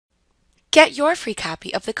Get your free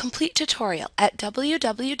copy of the complete tutorial at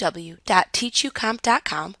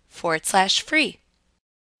www.teachucomp.com/free.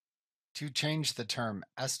 To change the term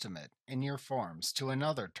estimate in your forms to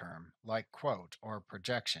another term, like quote or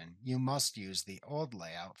projection, you must use the old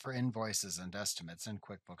layout for invoices and estimates in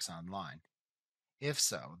QuickBooks Online. If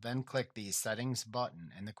so, then click the Settings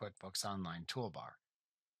button in the QuickBooks Online toolbar.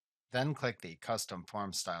 Then click the Custom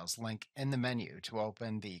Form Styles link in the menu to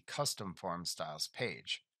open the Custom Form Styles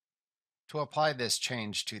page. To apply this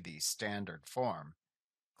change to the standard form,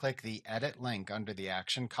 click the Edit link under the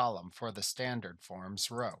Action column for the Standard Forms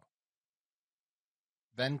row.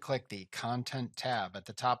 Then click the Content tab at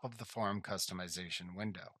the top of the form customization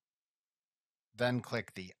window. Then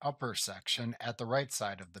click the upper section at the right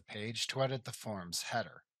side of the page to edit the form's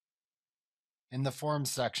header. In the Forms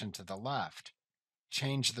section to the left,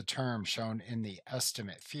 change the term shown in the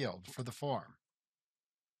Estimate field for the form.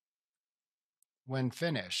 When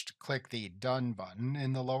finished, click the Done button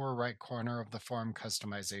in the lower right corner of the form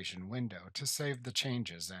customization window to save the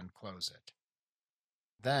changes and close it.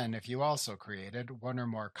 Then, if you also created one or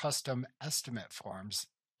more custom estimate forms,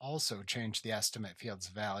 also change the estimate field's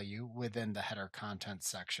value within the header content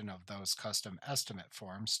section of those custom estimate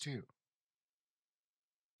forms too.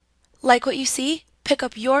 Like what you see? Pick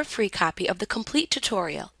up your free copy of the complete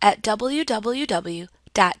tutorial at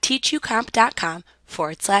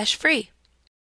www.teachucomp.com/free.